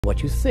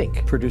What you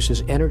think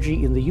produces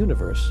energy in the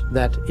universe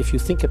that, if you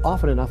think it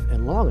often enough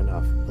and long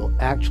enough, will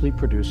actually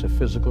produce a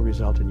physical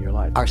result in your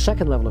life. Our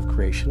second level of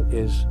creation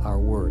is our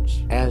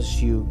words. As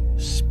you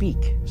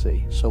speak,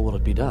 see, so will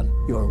it be done.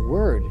 Your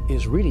word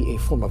is really a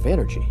form of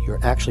energy.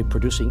 You're actually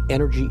producing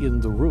energy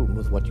in the room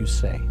with what you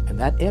say. And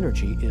that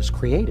energy is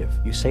creative.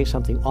 You say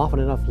something often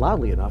enough,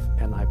 loudly enough,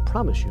 and I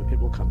promise you it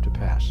will come to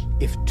pass.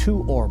 If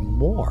two or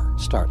more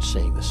start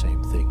saying the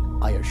same thing,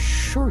 I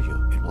assure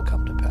you it will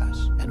come to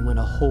pass. And when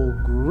a whole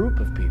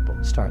group of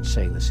people start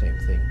saying the same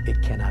thing,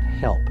 it cannot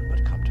help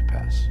but come to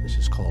pass. This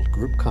is called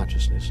group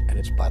consciousness, and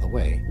it's, by the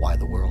way, why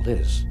the world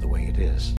is the way it is.